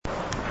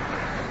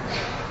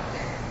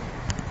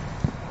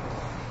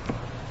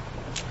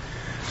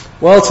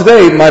Well,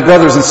 today, my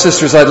brothers and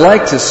sisters, I'd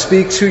like to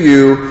speak to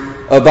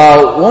you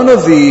about one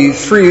of the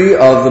three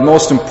of the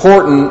most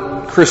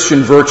important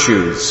Christian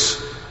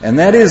virtues, and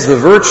that is the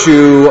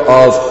virtue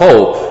of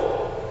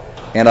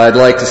hope. And I'd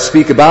like to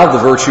speak about the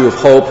virtue of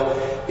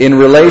hope in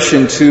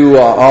relation to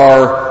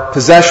our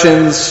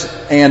possessions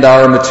and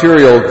our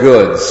material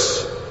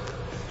goods.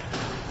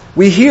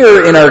 We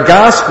hear in our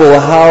gospel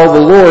how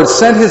the Lord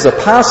sent his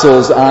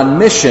apostles on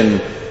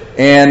mission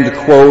and,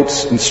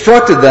 quote,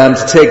 instructed them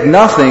to take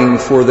nothing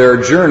for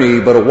their journey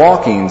but a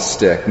walking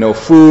stick, no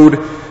food,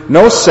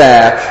 no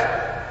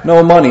sack,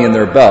 no money in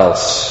their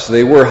belts.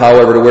 They were,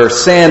 however, to wear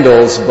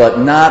sandals, but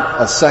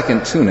not a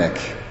second tunic.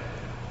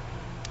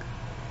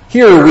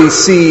 Here we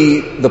see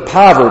the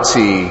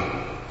poverty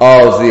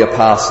of the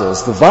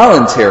apostles, the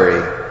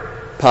voluntary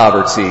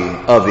poverty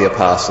of the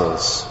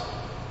apostles.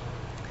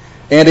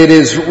 And it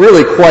is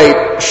really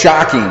quite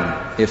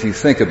shocking if you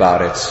think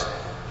about it.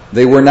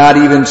 They were not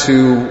even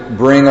to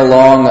bring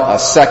along a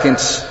second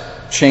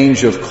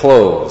change of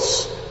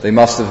clothes. They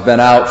must have been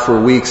out for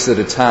weeks at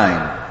a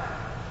time.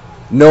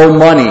 No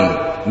money,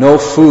 no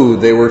food.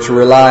 They were to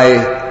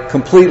rely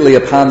completely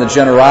upon the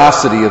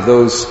generosity of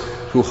those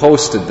who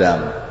hosted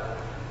them.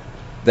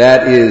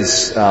 That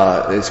is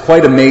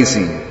quite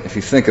amazing if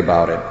you think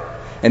about it.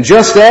 And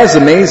just as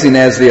amazing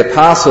as the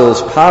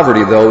apostles'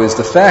 poverty, though, is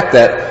the fact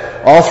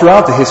that all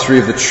throughout the history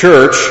of the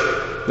church,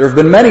 there have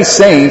been many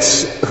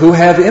saints who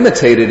have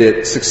imitated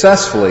it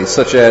successfully,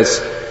 such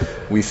as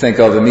we think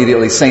of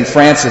immediately St.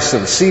 Francis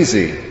of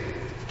Assisi.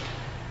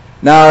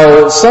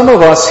 Now, some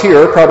of us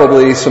here,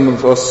 probably some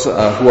of us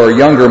who are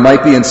younger,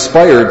 might be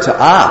inspired to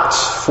opt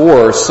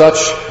for such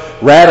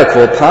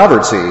radical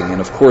poverty. And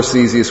of course, the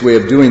easiest way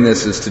of doing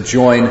this is to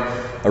join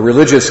a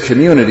religious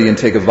community and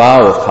take a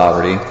vow of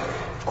poverty.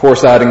 Of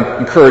course, I'd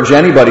encourage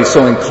anybody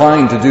so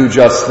inclined to do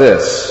just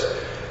this.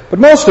 But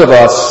most of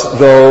us,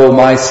 though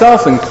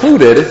myself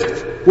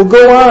included, will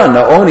go on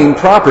owning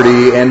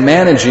property and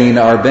managing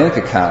our bank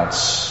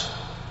accounts.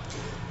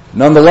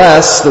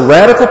 Nonetheless, the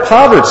radical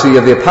poverty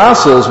of the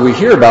apostles we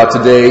hear about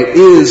today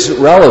is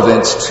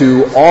relevant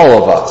to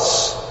all of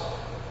us.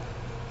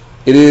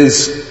 It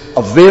is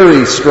a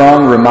very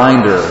strong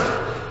reminder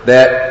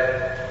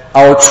that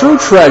our true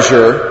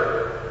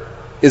treasure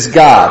is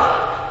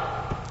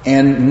God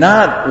and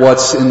not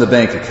what's in the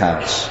bank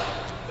accounts.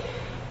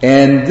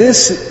 And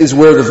this is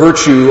where the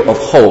virtue of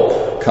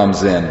hope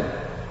comes in.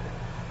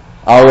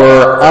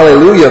 Our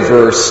Alleluia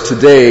verse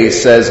today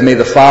says, "May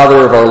the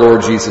Father of our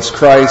Lord Jesus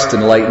Christ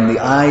enlighten the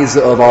eyes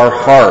of our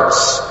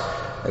hearts,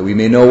 that we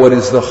may know what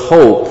is the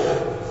hope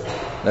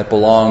that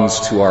belongs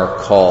to our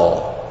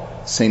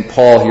call." St.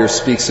 Paul here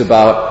speaks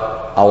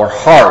about our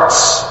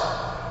hearts,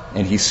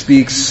 and he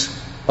speaks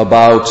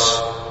about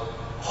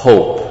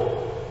hope.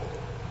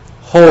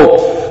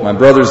 Hope, my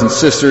brothers and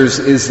sisters,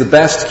 is the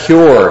best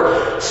cure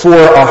for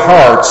a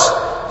heart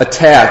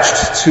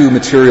attached to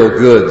material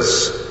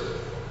goods.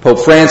 Pope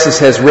Francis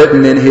has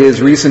written in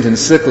his recent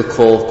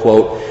encyclical,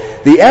 quote,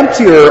 "The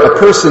emptier a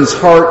person's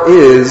heart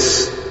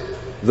is,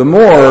 the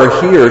more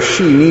he or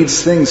she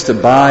needs things to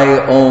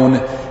buy,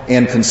 own,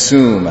 and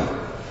consume."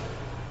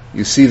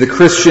 You see, the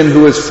Christian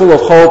who is full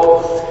of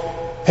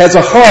hope has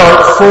a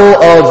heart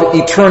full of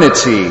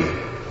eternity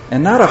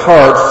and not a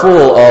heart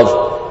full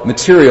of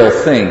material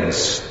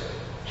things.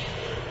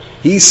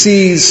 He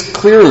sees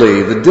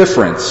clearly the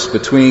difference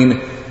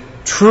between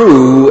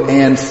true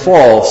and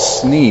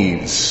false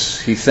needs.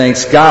 He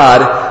thanks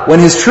God when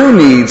his true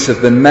needs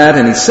have been met,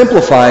 and he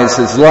simplifies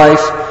his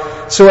life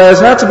so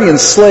as not to be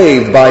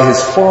enslaved by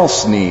his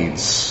false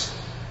needs.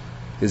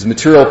 His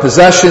material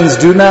possessions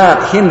do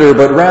not hinder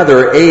but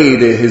rather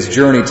aid his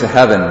journey to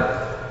heaven.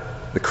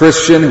 The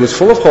Christian who is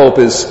full of hope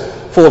is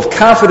full of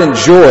confident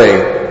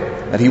joy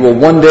that he will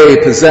one day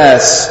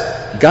possess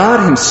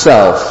God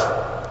himself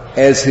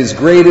as his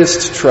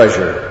greatest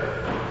treasure.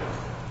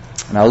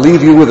 And I'll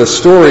leave you with a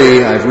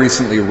story I've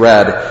recently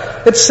read.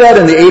 It's set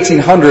in the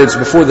 1800s,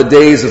 before the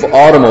days of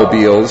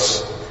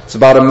automobiles. It's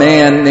about a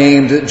man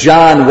named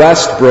John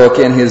Westbrook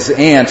and his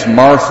aunt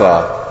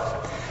Martha.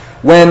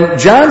 When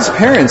John's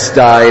parents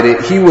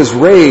died, he was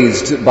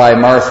raised by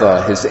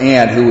Martha, his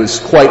aunt, who was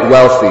quite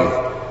wealthy.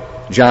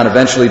 John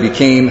eventually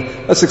became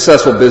a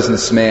successful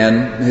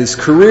businessman. His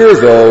career,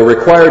 though,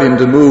 required him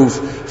to move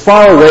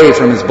far away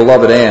from his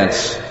beloved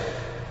aunt.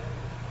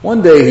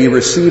 One day he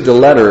received a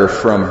letter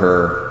from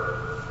her.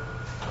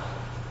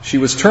 She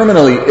was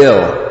terminally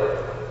ill.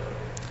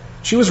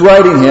 She was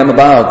writing him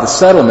about the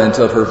settlement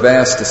of her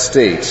vast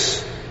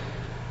estate.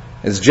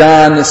 As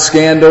John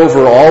scanned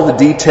over all the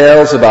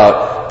details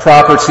about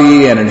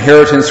property and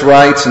inheritance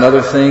rights and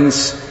other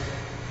things,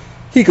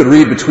 he could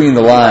read between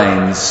the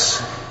lines.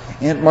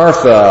 Aunt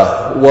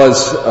Martha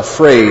was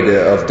afraid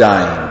of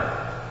dying.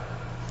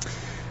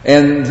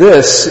 And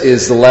this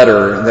is the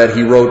letter that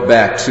he wrote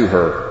back to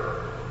her.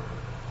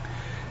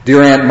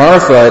 "Dear Aunt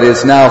Martha, it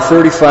is now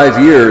 35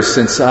 years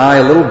since I,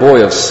 a little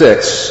boy of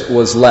 6,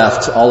 was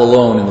left all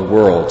alone in the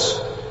world.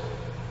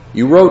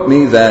 You wrote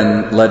me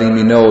then, letting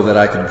me know that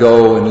I could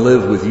go and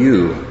live with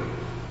you.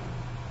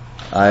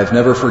 I've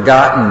never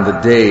forgotten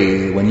the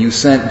day when you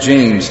sent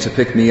James to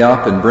pick me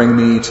up and bring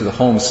me to the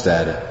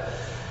homestead.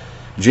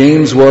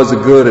 James was a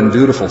good and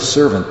dutiful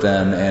servant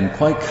then, and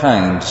quite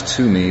kind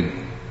to me,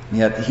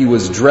 yet he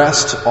was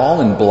dressed all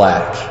in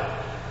black,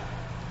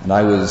 and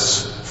I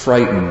was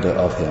frightened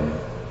of him.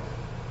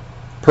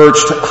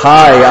 Perched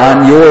high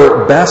on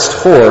your best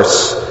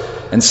horse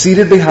and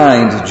seated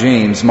behind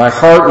James, my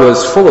heart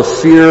was full of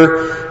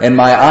fear and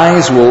my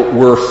eyes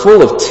were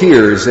full of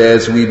tears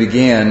as we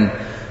began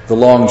the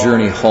long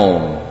journey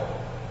home.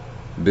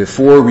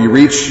 Before we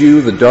reached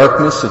you, the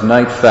darkness of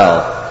night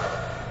fell,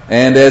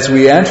 and as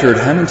we entered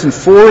Hemington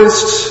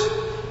Forest,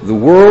 the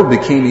world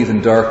became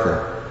even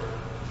darker.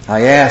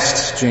 I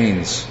asked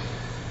James,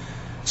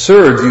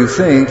 "Sir, do you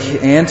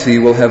think Auntie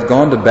will have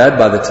gone to bed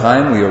by the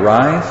time we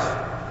arrive?"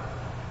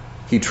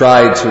 He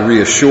tried to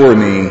reassure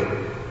me.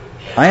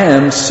 "I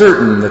am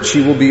certain that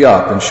she will be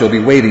up and she'll be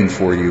waiting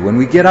for you. When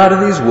we get out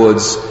of these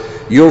woods,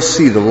 you'll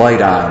see the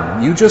light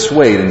on. You just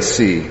wait and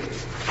see."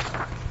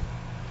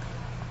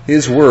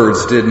 His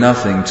words did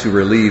nothing to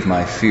relieve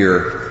my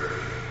fear.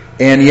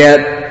 And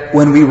yet,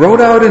 when we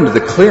rode out into the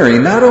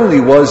clearing, not only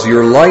was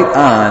your light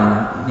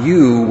on,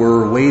 you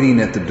were waiting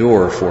at the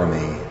door for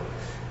me.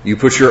 You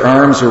put your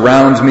arms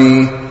around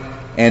me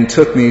and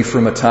took me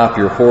from atop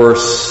your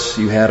horse.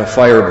 You had a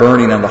fire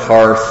burning on the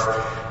hearth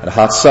and a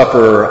hot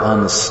supper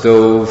on the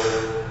stove.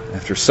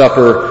 After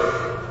supper,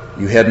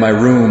 you had my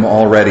room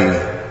all ready.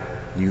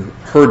 You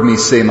heard me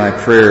say my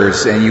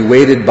prayers, and you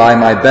waited by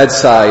my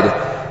bedside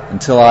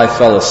until I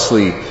fell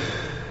asleep.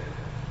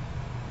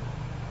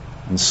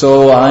 And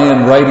so I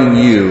am writing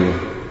you,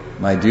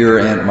 my dear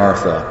Aunt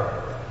Martha,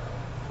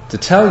 to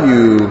tell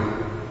you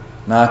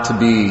not to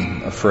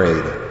be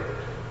afraid.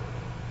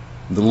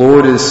 The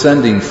Lord is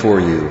sending for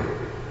you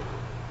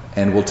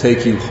and will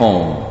take you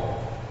home.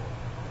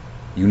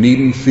 You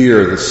needn't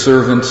fear the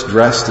servant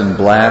dressed in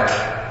black,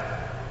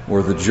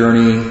 or the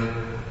journey,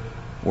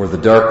 or the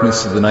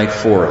darkness of the night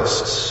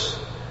forests.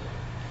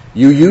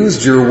 You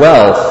used your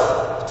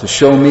wealth to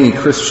show me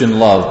Christian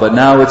love, but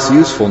now its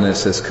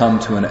usefulness has come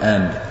to an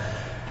end.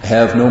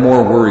 Have no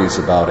more worries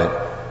about it.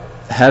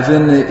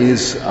 Heaven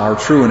is our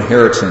true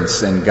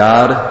inheritance, and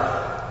God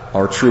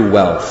our true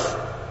wealth.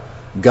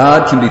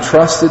 God can be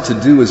trusted to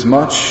do as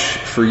much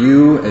for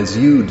you as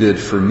you did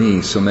for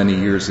me so many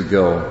years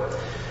ago.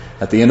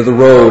 At the end of the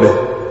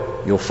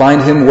road, you'll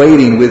find him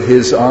waiting with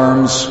his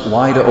arms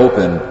wide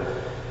open,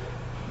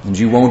 and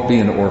you won't be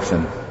an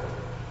orphan.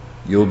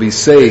 You'll be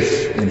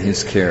safe in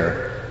his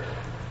care.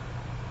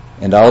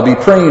 And I'll be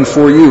praying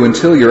for you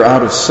until you're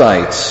out of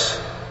sight.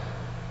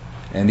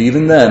 And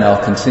even then,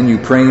 I'll continue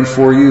praying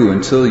for you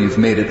until you've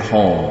made it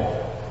home.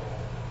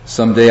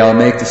 Someday I'll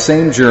make the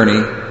same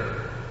journey,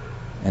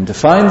 and to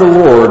find the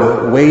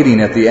Lord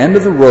waiting at the end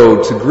of the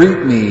road to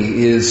greet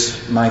me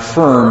is my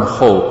firm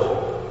hope.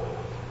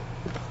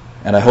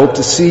 And I hope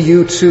to see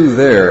you too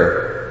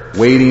there,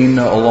 waiting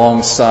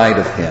alongside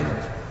of him.